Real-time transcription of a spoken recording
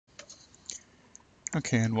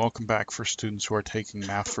Okay, and welcome back for students who are taking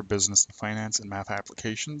Math for Business and Finance and Math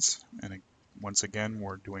Applications. And once again,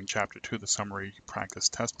 we're doing Chapter 2, the Summary Practice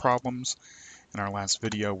Test Problems. In our last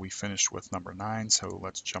video, we finished with number 9, so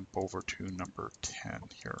let's jump over to number 10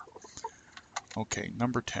 here. Okay,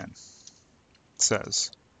 number 10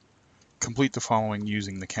 says, complete the following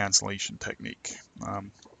using the cancellation technique.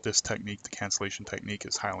 This technique, the cancellation technique,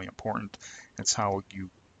 is highly important. It's how you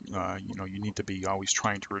need to be always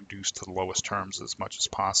trying to reduce to the lowest terms as much as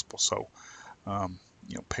possible. So,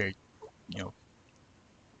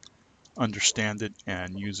 understand it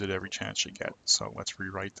and use it every chance you get. So let's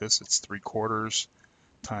rewrite this. It's 3/4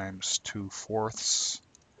 times 2/4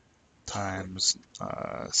 times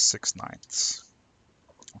 6/9.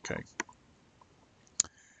 Okay.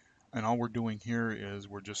 And all we're doing here is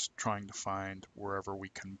we're just trying to find wherever we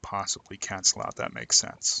can possibly cancel out that makes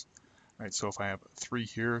sense. Right, so if I have a 3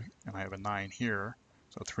 here and I have a 9 here,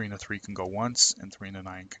 so 3 and a 3 can go once and 3 and a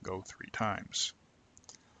 9 can go 3 times.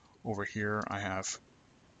 Over here I have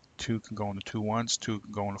 2 can go into 2 once, 2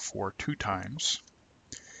 can go into 4 2 times,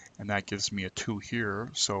 and that gives me a 2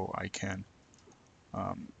 here, so I can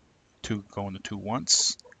 2 can go into 2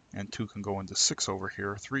 once, and 2 can go into 6 over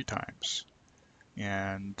here 3 times.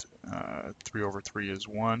 And 3 over 3 is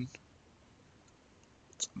 1.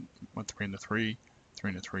 3 into 3. 3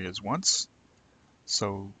 into 3 is once.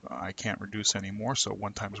 So I can't reduce anymore. So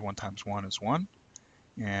 1 times 1 times 1 is 1.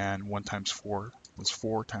 And 1 times 4 is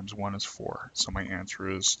 4 times 1 is 4. So my answer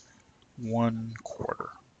is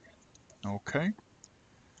 1/4. Okay. All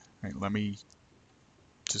right, let me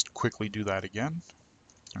just quickly do that again.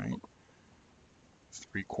 All right.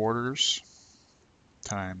 3/4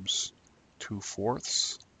 times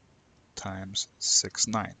 2/4 times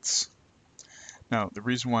 6/9. Now, the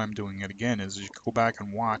reason why I'm doing it again is you can go back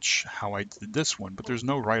and watch how I did this one, but there's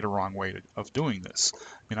no right or wrong way of doing this.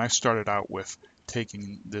 I mean, I started out with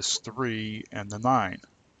taking this 3 and the 9,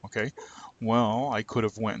 okay? Well, I could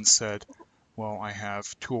have went and said, well, I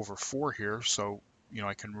have 2 over 4 here, so,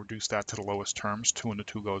 I can reduce that to the lowest terms. 2 into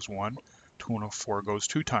 2 goes 1, 2 into 4 goes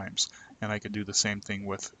 2 times. And I could do the same thing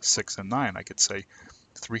with 6 and 9. I could say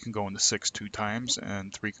 3 can go into 6 2 times,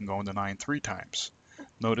 and 3 can go into 9 3 times.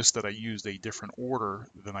 Notice that I used a different order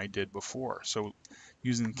than I did before. So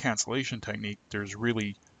using the cancellation technique, there's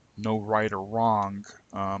really no right or wrong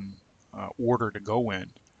order to go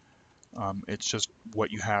in. It's just what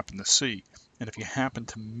you happen to see. And if you happen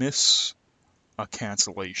to miss a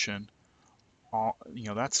cancellation,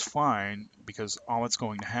 that's fine, because all that's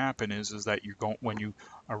going to happen is that when you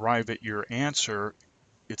arrive at your answer,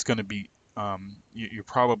 it's going to be you're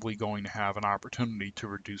probably going to have an opportunity to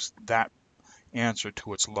reduce that answer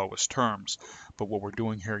to its lowest terms. But what we're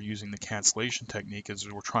doing here using the cancellation technique is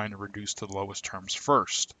we're trying to reduce to the lowest terms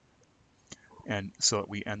first, and so that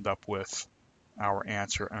we end up with our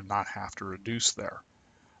answer and not have to reduce there.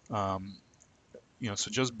 So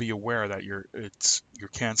just be aware that you're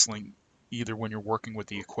canceling either when you're working with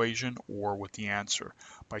the equation or with the answer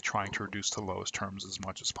by trying to reduce to the lowest terms as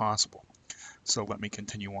much as possible. So let me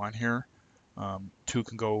continue on here. 2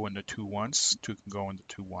 can go into 2 once, 2 can go into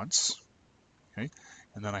 2 once. Okay,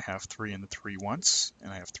 and then I have 3 into 3 once, and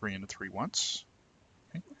I have 3 into 3 once.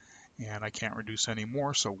 Okay, and I can't reduce any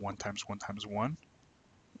more, so 1 times 1 times 1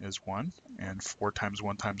 is 1, and 4 times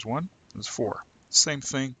 1 times 1 is 4. Same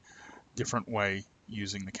thing, different way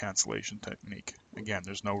using the cancellation technique. Again,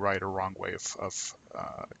 there's no right or wrong way of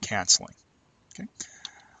canceling. Okay,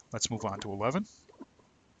 let's move on to 11.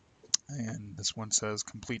 And this one says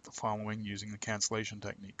complete the following using the cancellation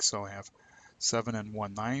technique. So I have 7 and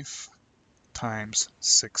 1/9 times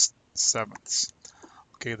 6/7.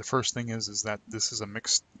 Okay, the first thing is that this is a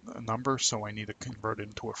mixed number, so I need to convert it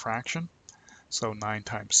into a fraction. So 9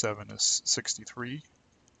 times 7 is 63,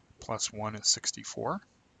 plus 1 is 64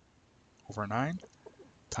 over 9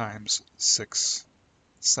 times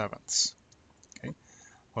 6/7. Okay,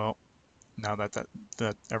 well, now that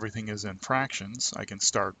everything is in fractions, I can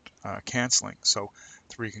start canceling. So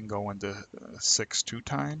 3 can go into 6 2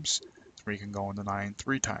 times, 3 can go into 9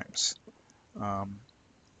 3 times.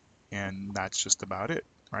 And that's just about it,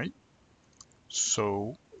 right?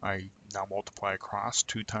 So I now multiply across.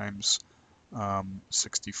 2 times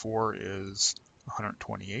 64 is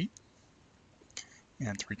 128,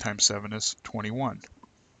 and 3 times 7 is 21.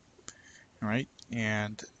 All right,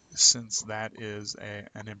 and since that is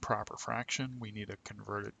an improper fraction, we need to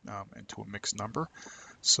convert it into a mixed number.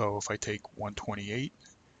 So if I take 128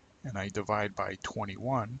 and I divide by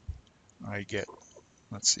 21, I get,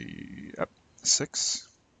 let's see, 6.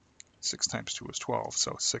 6 times 2 is 12,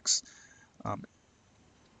 so 6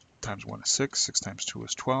 times 1 is 6, 6 times 2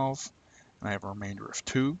 is 12, and I have a remainder of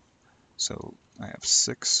 2. So I have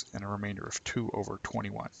 6 and a remainder of 2 over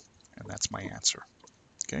 21, and that's my answer.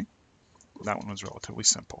 Okay, that one was relatively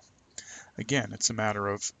simple. Again, it's a matter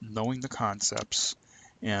of knowing the concepts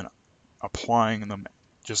and applying them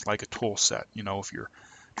just like a tool set. You know, if you're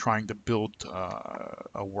trying to build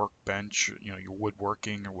a workbench, you know, you're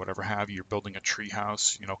woodworking or whatever have you, you're building a tree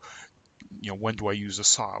house, you know, when do I use a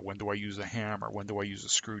saw? When do I use a hammer? When do I use a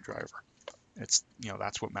screwdriver? It's, you know,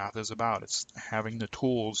 that's what math is about. It's having the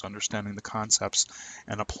tools, understanding the concepts,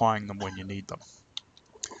 and applying them when you need them.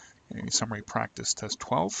 Okay, summary practice test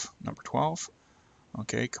 12, number 12.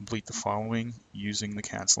 Okay, complete the following using the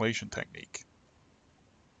cancellation technique.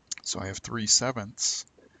 So I have 3/7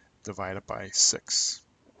 divided by 6.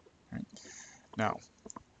 Right? Now,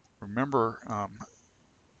 remember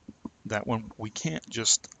that when we can't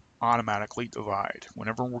just automatically divide.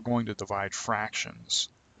 Whenever we're going to divide fractions,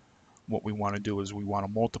 what we want to do is we want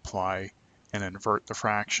to multiply and invert the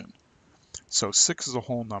fraction. So 6 is a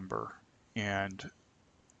whole number, and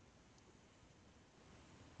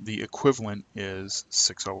the equivalent is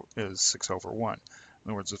 6 over 1. In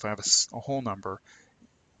other words, if I have a whole number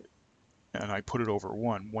and I put it over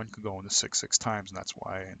 1, 1 could go into 6 times, and that's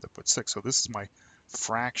why I end up with 6. So this is my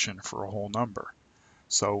fraction for a whole number.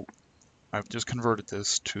 So I've just converted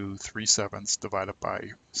this to 3/7 divided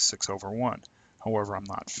by 6 over 1. However, I'm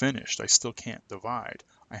not finished. I still can't divide.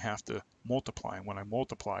 I have to multiply, and when I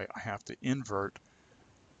multiply, I have to invert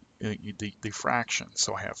the fraction.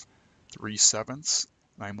 So I have 3/7,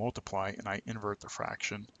 and I multiply, and I invert the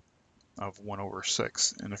fraction of 1 over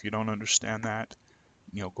 6. And if you don't understand that,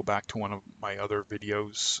 you know, go back to one of my other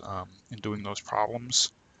videos in doing those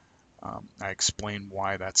problems. I explain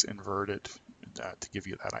why that's inverted to give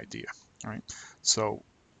you that idea. All right, so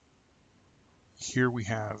here we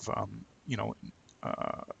have, you know,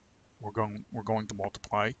 we're going to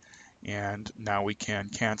multiply, and now we can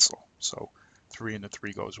cancel. So 3 into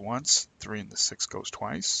 3 goes once, 3 into 6 goes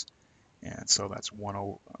twice, and so that's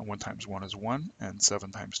 1 times 1 is 1, and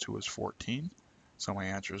 7 times 2 is 14. So my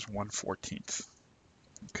answer is 1/14.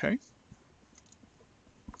 Okay.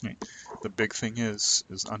 The big thing is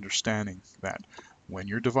understanding that when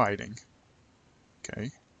you're dividing,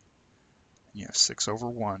 okay, you have 6 over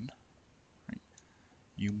 1, right,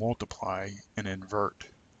 you multiply and invert.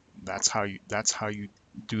 That's how you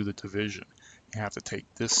do the division. You have to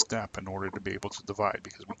take this step in order to be able to divide,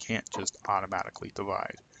 because we can't just automatically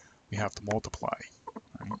divide. We have to multiply.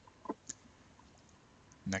 Right?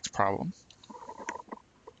 Next problem,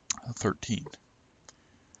 13.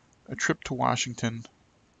 A trip to Washington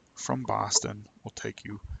from Boston will take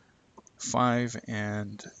you 5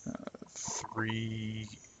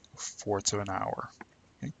 3/4 of an hour.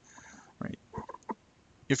 Okay? Right.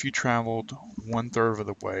 If you traveled 1/3 of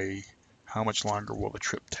the way, how much longer will the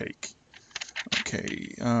trip take?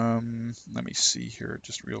 Okay, let me see here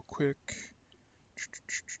just real quick.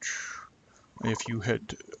 If you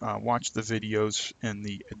had watched the videos in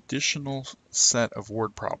the additional set of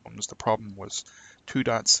word problems, the problem was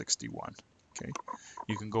 2.61. Okay,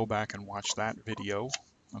 you can go back and watch that video.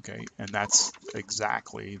 Okay, and that's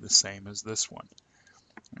exactly the same as this one.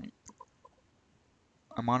 Right.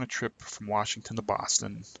 I'm on a trip from Washington to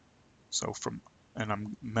Boston. So and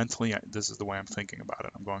I'm mentally, this is the way I'm thinking about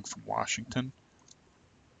it. I'm going from Washington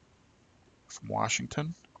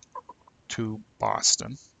to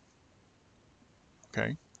Boston.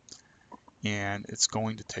 Okay, and it's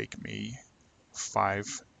going to take me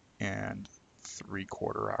 5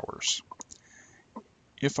 3/4 hours.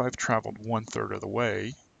 If I've traveled 1/3 of the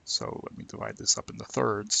way, so let me divide this up into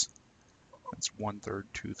thirds. That's 1/3,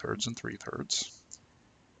 2/3, and 3/3.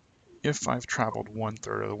 If I've traveled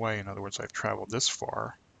 1/3 of the way, in other words, I've traveled this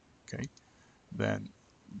far, okay, then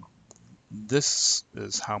this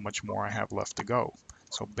is how much more I have left to go.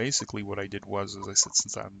 So basically what I did was, as I said,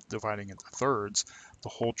 since I'm dividing into thirds, the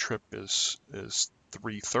whole trip is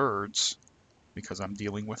 3/3 because I'm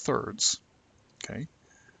dealing with thirds. Okay.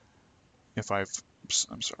 If I've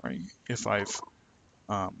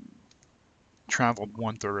traveled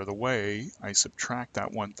 1/3 of the way, I subtract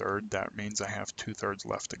that 1/3. That means I have 2/3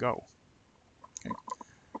 left to go. Okay.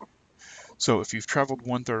 So if you've traveled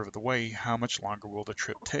 1/3 of the way, how much longer will the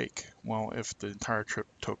trip take? Well, if the entire trip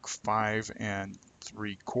took 5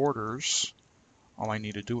 3/4, all I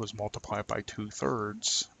need to do is multiply it by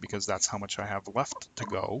 2/3, because that's how much I have left to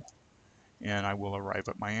go, and I will arrive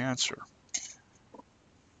at my answer.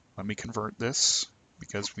 Let me convert this,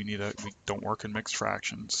 because we don't work in mixed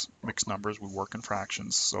numbers, we work in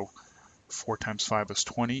fractions. So 4 times 5 is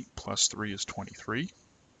 20, plus 3 is 23,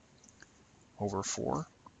 over 4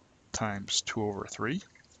 times 2 over 3.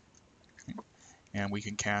 Okay. And we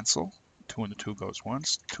can cancel. 2 and the 2 goes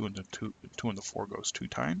once, 2 and the 4 goes 2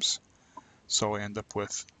 times. So I end up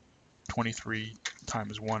with 23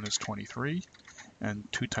 times 1 is 23,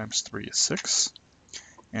 and 2 times 3 is 6.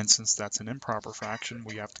 And since that's an improper fraction,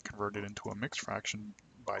 we have to convert it into a mixed fraction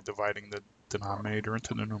by dividing the denominator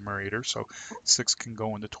into the numerator. So 6 can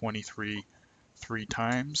go into 23 3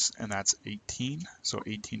 times, and that's 18. So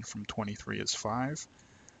 18 from 23 is 5.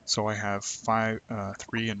 So I have 3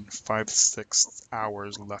 and 5/6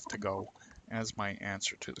 hours left to go as my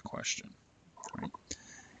answer to the question. Right?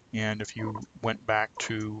 And if you went back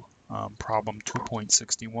to problem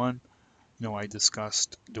 2.61, I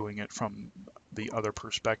discussed doing it from the other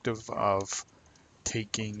perspective of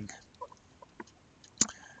taking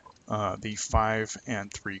the 5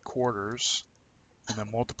 3/4 and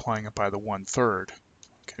then multiplying it by the 1/3.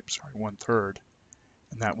 Okay, sorry, 1/3,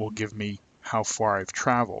 and that will give me how far I've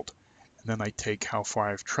traveled. And then I take how far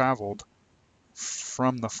I've traveled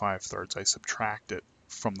from the 5/3. I subtract it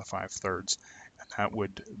from the 5/3, and that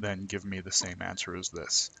would then give me the same answer as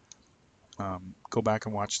this. Go back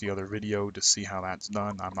and watch the other video to see how that's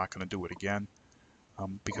done. I'm not going to do it again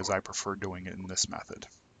because I prefer doing it in this method.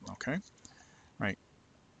 Okay, right.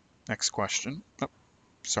 Next question. Oh,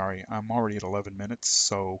 sorry, I'm already at 11 minutes,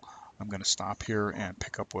 so I'm going to stop here and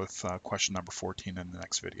pick up with question number 14 in the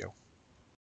next video.